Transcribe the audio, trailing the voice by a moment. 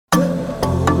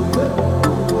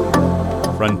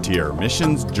Frontier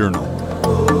Missions Journal.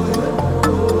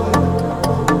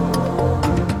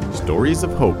 Stories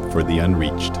of hope for the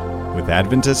unreached with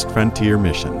Adventist Frontier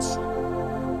Missions.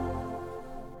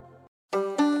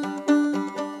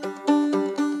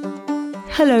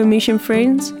 Hello, mission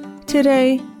friends.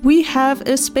 Today, we have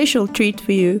a special treat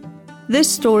for you. This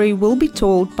story will be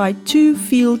told by two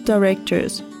field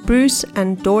directors, Bruce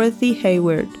and Dorothy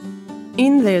Hayward.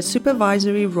 In their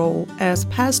supervisory role as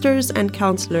pastors and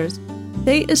counselors,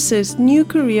 they assist new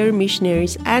career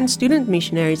missionaries and student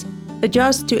missionaries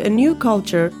adjust to a new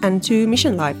culture and to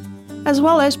mission life, as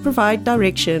well as provide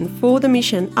direction for the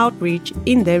mission outreach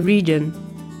in their region.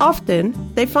 Often,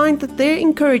 they find that their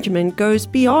encouragement goes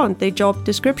beyond their job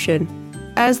description,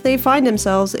 as they find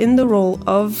themselves in the role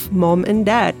of mom and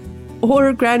dad,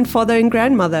 or grandfather and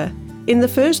grandmother. In the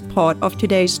first part of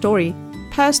today's story,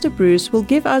 Pastor Bruce will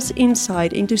give us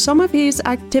insight into some of his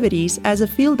activities as a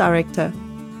field director.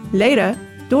 Later,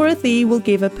 Dorothy will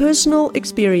give a personal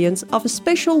experience of a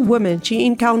special woman she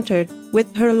encountered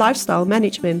with her lifestyle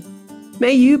management.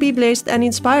 May you be blessed and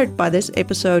inspired by this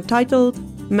episode titled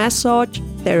Massage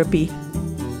Therapy.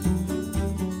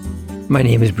 My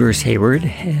name is Bruce Hayward,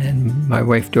 and my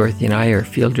wife Dorothy and I are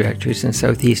field directors in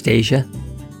Southeast Asia,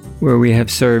 where we have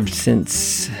served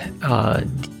since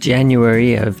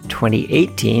January of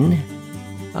 2018.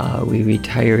 We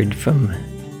retired from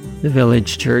the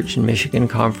Village Church and Michigan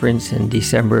Conference in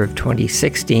December of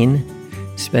 2016.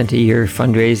 Spent a year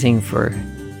fundraising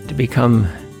to become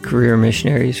career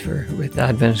missionaries with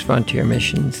Adventist Frontier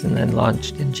Missions, and then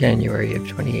launched in January of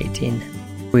 2018.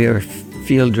 We are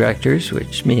field directors,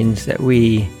 which means that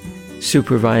we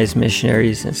supervise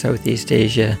missionaries in Southeast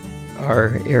Asia.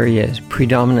 Our area is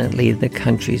predominantly the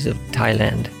countries of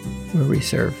Thailand, where we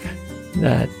serve.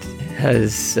 That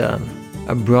has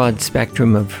a broad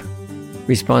spectrum of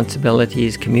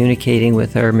responsibilities, communicating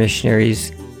with our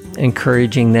missionaries,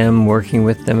 encouraging them, working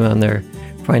with them on their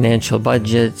financial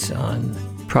budgets, on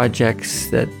projects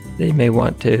that they may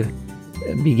want to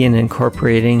begin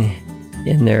incorporating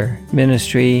in their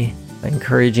ministry,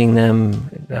 encouraging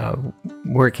them,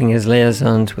 working as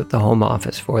liaisons with the home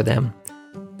office for them.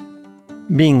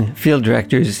 Being field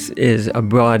directors is a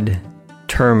broad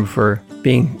term for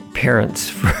being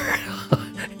parents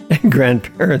and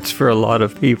grandparents for a lot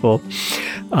of people.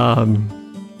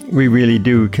 We really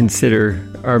do consider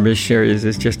our missionaries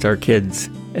as just our kids,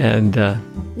 and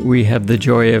we have the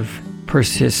joy of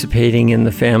participating in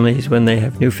the families when they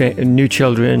have new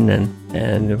children,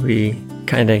 and we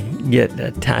kind of get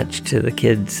attached to the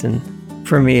kids. And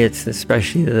for me, it's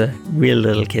especially the real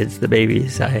little kids, the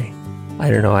babies. I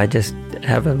don't know, I just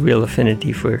have a real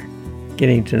affinity for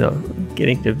getting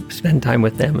to spend time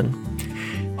with them and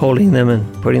holding them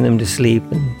and putting them to sleep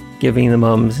and giving the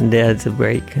moms and dads a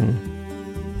break. And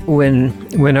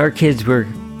when our kids were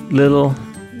little,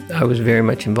 I was very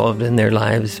much involved in their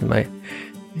lives. I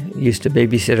used to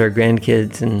babysit our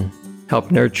grandkids and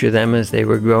help nurture them as they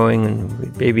were growing, and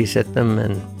we'd babysit them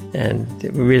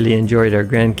and really enjoyed our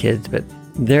grandkids. But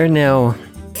they're now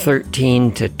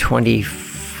 13 to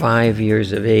 25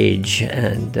 years of age,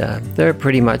 and they're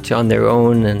pretty much on their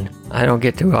own, and I don't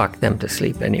get to rock them to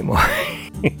sleep anymore.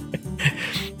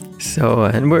 So,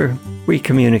 and we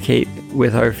communicate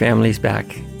with our families back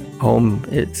home.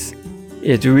 It's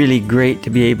really great to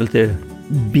be able to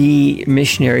be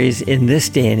missionaries in this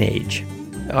day and age.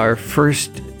 Our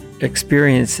first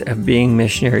experience of being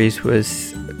missionaries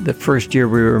was the first year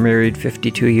we were married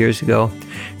 52 years ago.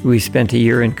 We spent a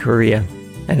year in Korea,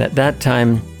 and at that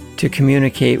time, to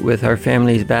communicate with our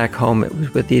families back home, it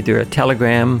was with either a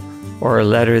telegram or a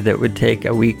letter that would take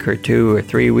a week or 2 or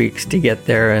 3 weeks to get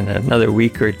there, and another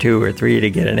week or 2 or 3 to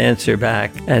get an answer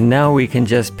back. And now we can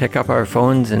just pick up our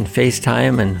phones and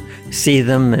FaceTime and see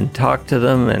them and talk to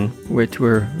them, and which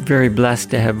we're very blessed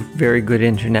to have very good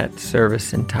internet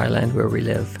service in Thailand where we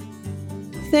live.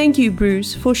 Thank you,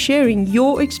 Bruce, for sharing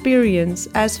your experience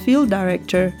as field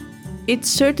director. It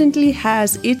certainly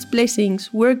has its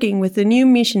blessings working with the new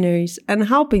missionaries and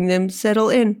helping them settle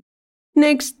in.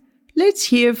 Next, let's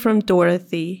hear from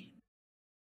Dorothy.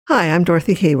 Hi, I'm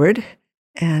Dorothy Hayward,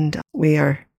 and we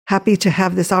are happy to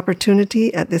have this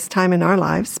opportunity at this time in our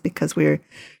lives because we're a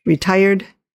retired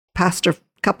pastor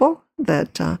couple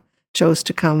that chose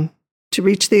to come to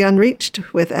reach the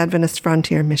unreached with Adventist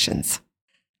Frontier Missions.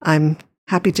 I'm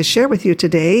happy to share with you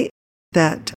today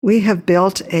that we have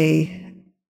built a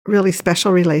really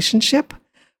special relationship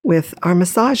with our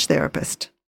massage therapist.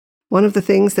 One of the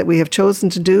things that we have chosen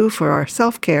to do for our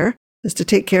self-care is to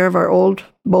take care of our old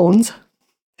bones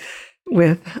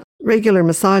with regular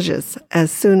massages.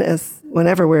 As soon as,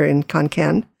 whenever we're in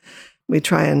Konkan, we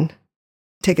try and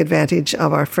take advantage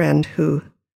of our friend who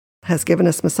has given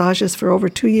us massages for over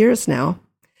 2 years now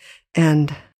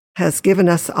and has given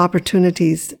us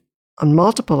opportunities on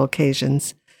multiple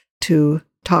occasions to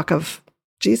talk of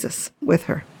Jesus with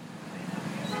her.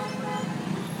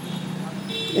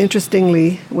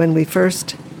 Interestingly, when we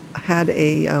first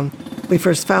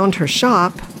found her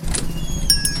shop,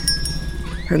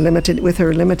 with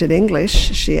her limited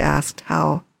English, she asked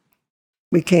how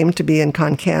we came to be in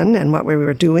Konkan and what we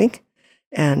were doing.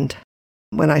 And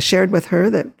when I shared with her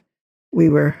that we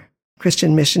were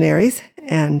Christian missionaries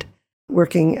and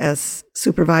working as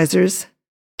supervisors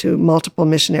to multiple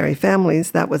missionary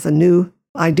families, that was a new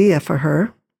idea for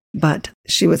her. But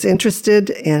she was interested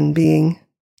in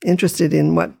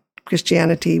what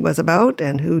Christianity was about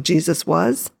and who Jesus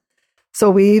was. So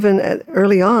we even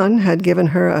early on had given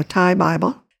her a Thai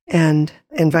Bible and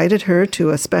invited her to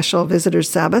a special visitor's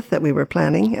Sabbath that we were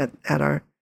planning at our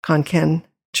Konkan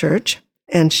church.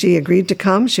 And she agreed to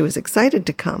come. She was excited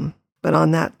to come. But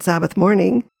on that Sabbath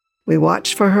morning, we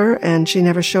watched for her and she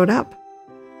never showed up.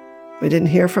 We didn't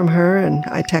hear from her, and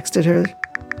I texted her.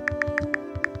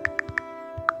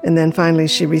 And then finally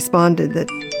she responded that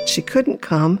she couldn't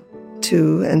come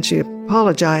and she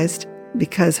apologized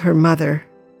because her mother,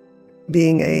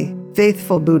 being a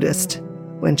faithful Buddhist,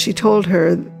 when she told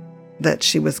her that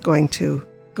she was going to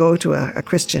go to a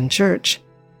Christian church,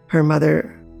 her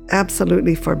mother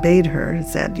absolutely forbade her and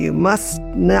said, "You must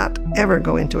not ever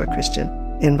go into a Christian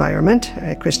environment,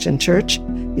 a Christian church.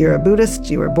 You're a Buddhist,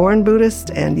 you were born Buddhist,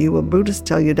 and you will Buddhist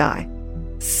till you die."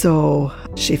 So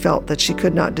she felt that she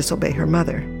could not disobey her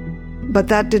mother. But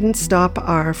that didn't stop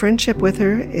our friendship with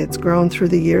her. It's grown through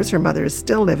the years. Her mother is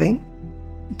still living.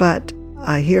 But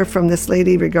I hear from this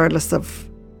lady,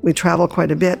 we travel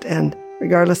quite a bit, and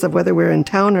regardless of whether we're in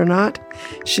town or not,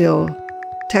 she'll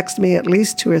text me at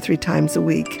least 2 or 3 times a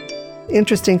week.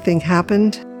 Interesting thing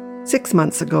happened 7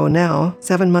 months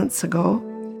ago.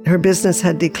 Her business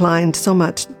had declined so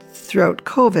much throughout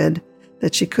COVID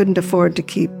that she couldn't afford to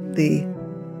keep the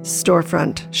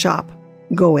storefront shop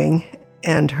going,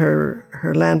 and her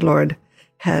landlord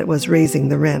was raising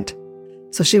the rent.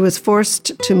 So she was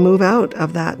forced to move out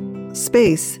of that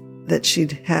space that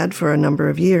she'd had for a number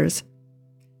of years.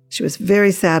 She was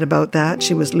very sad about that.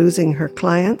 She was losing her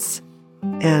clients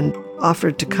and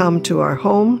offered to come to our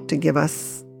home to give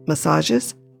us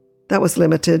massages. That was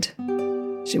limited.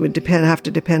 She would have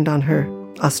to depend on her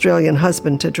Australian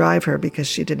husband to drive her because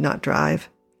she did not drive.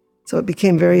 So it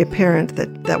became very apparent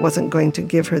that that wasn't going to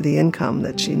give her the income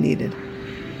that she needed.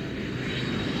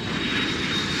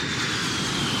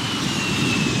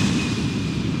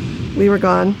 We were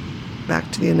gone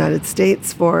back to the United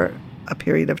States for a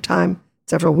period of time,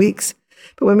 several weeks.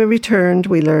 But when we returned,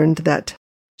 we learned that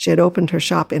she had opened her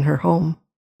shop in her home.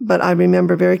 But I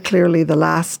remember very clearly the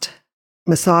last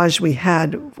massage we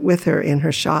had with her in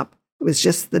her shop. It was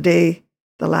just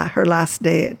her last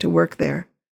day to work there.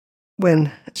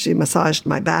 When she massaged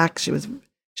my back, she was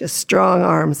just strong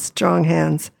arms, strong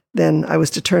hands. Then I was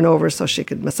to turn over so she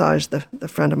could massage the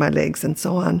front of my legs and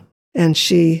so on. And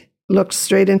she looked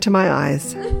straight into my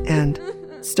eyes and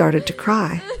started to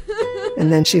cry.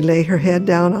 And then she lay her head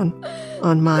down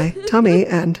on my tummy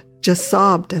and just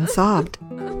sobbed and sobbed.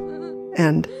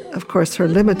 And of course, her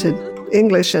limited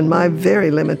English and my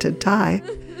very limited Thai,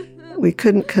 we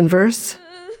couldn't converse,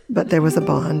 but there was a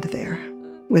bond there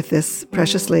with this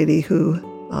precious lady who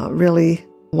really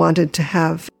wanted to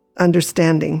have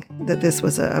understanding that this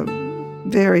was a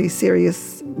very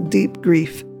serious, deep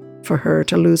grief for her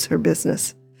to lose her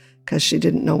business because she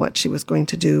didn't know what she was going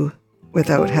to do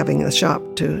without having a shop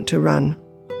to run.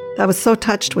 I was so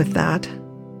touched with that.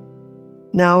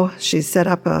 Now she's set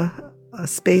up a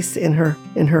space in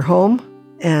her home,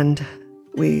 and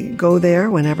we go there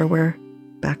whenever we're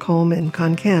back home in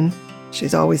Konkan.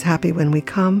 She's always happy when we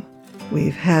come.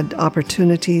 We've had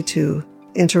opportunity to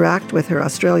interact with her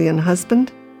Australian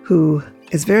husband, who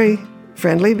is very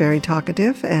friendly, very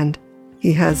talkative, and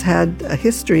he has had a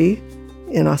history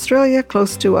in Australia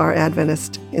close to our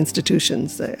Adventist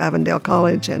institutions, Avondale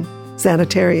College and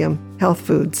Sanitarium Health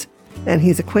Foods. And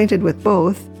he's acquainted with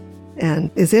both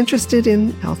and is interested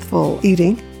in healthful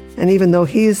eating. And even though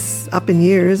he's up in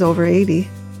years, over 80,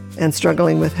 and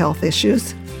struggling with health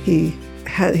issues, he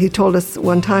told us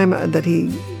one time that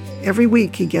every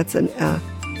week he gets a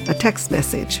text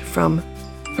message from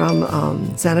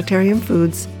Sanitarium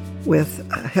Foods with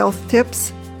health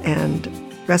tips and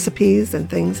recipes and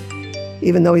things.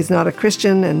 Even though he's not a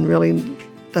Christian and really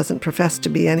doesn't profess to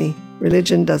be any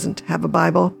religion, doesn't have a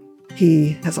Bible,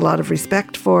 he has a lot of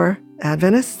respect for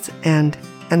Adventists. And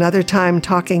another time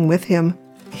talking with him,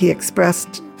 he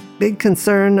expressed big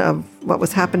concern of what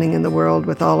was happening in the world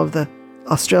with all of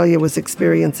Australia was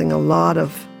experiencing a lot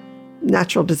of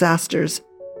natural disasters.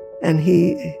 And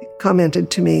he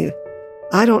commented to me,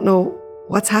 I don't know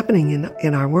what's happening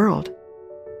in our world.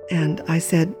 And I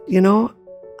said,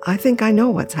 I think I know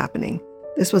what's happening.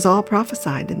 This was all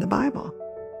prophesied in the Bible.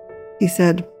 He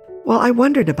said, well, I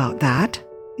wondered about that.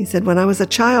 He said, when I was a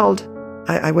child,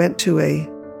 I went to a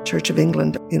Church of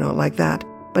England, like that.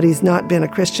 But he's not been a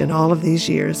Christian all of these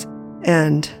years.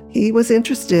 And he was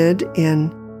interested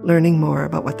in learning more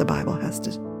about what the Bible has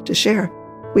to share.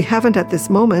 We haven't at this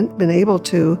moment been able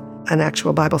to an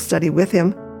actual Bible study with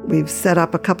him. We've set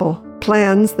up a couple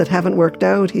plans that haven't worked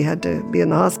out. He had to be in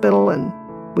the hospital and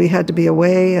we had to be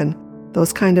away and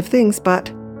those kind of things.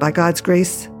 But by God's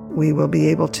grace, we will be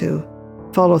able to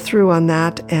follow through on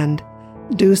that and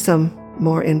do some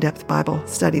more in-depth Bible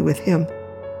study with him.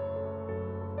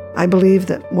 I believe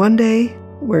that one day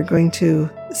we're going to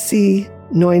see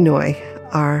Noi Noi,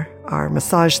 our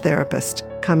massage therapist,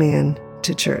 come in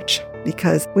to church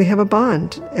because we have a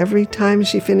bond. Every time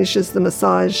she finishes the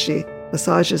massage, she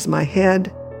massages my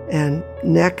head and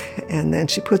neck, and then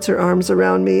she puts her arms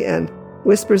around me and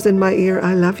whispers in my ear,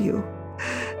 I love you,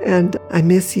 and I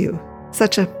miss you.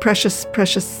 Such a precious,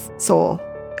 precious soul.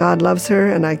 God loves her,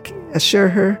 and I assure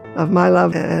her of my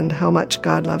love and how much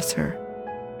God loves her.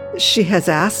 She has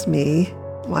asked me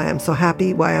why I'm so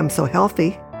happy, why I'm so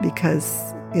healthy,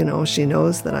 because, she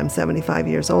knows that I'm 75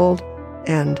 years old,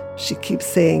 and she keeps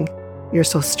saying, you're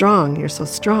so strong, you're so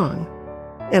strong.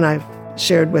 And I've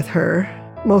shared with her,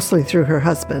 mostly through her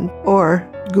husband, or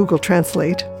Google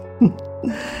Translate,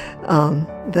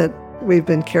 that we've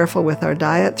been careful with our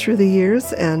diet through the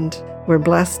years, and we're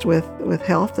blessed with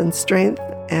health and strength,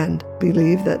 and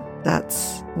believe that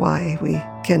that's why we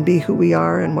can be who we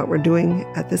are and what we're doing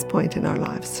at this point in our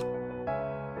lives.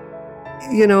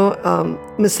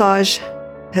 Massage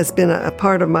has been a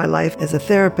part of my life as a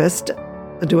therapist.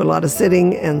 I do a lot of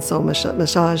sitting, and so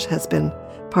massage has been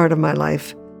part of my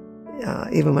life,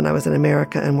 even when I was in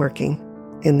America and working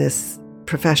in this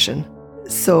profession.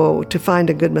 So to find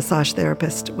a good massage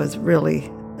therapist was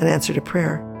really an answer to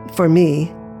prayer for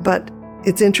me. But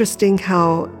it's interesting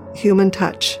how human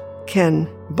touch can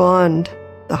bond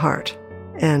the heart.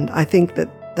 And I think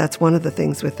that that's one of the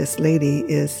things with this lady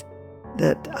is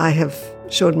that I have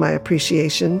showed my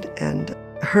appreciation, and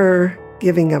her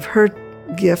giving of her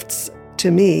gifts to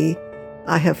me,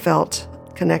 I have felt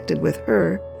connected with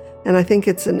her. And I think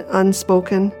it's an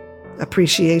unspoken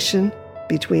appreciation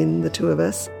between the two of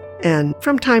us. And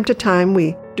from time to time,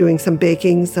 we doing some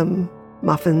baking, some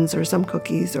muffins or some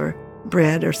cookies or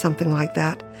bread or something like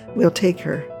that. We'll take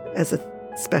her as a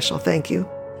special thank you,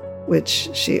 which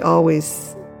she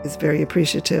always is very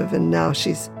appreciative. And now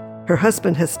her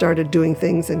husband has started doing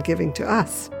things and giving to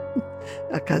us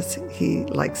because he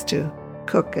likes to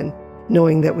cook, and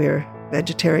knowing that we're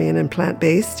vegetarian and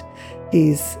plant-based,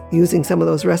 he's using some of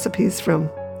those recipes from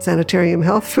Sanitarium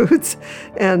Health Foods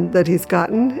and that he's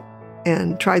gotten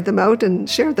and tried them out and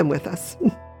shared them with us.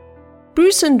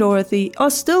 Bruce and Dorothy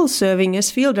are still serving as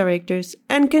field directors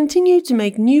and continue to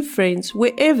make new friends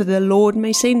wherever the Lord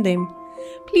may send them.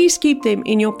 Please keep them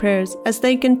in your prayers as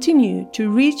they continue to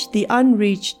reach the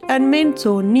unreached and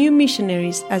mentor new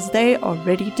missionaries as they are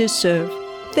ready to serve.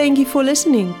 Thank you for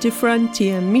listening to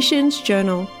Frontier Missions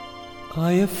Journal.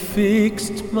 I have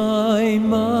fixed my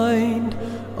mind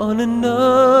on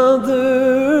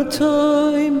another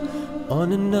time,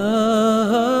 on another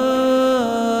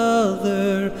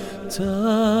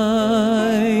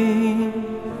time,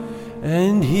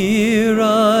 and here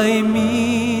I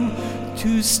mean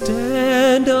to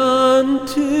stand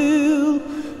until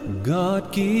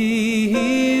God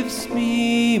gives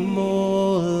me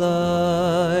more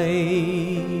light,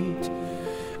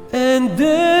 and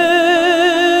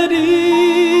that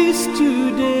is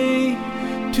today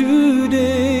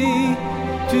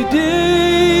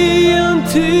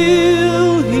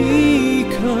until He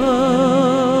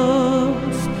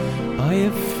comes. I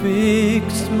have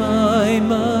fixed my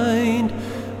mind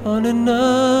on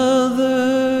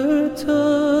another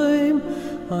time,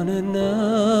 on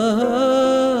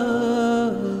another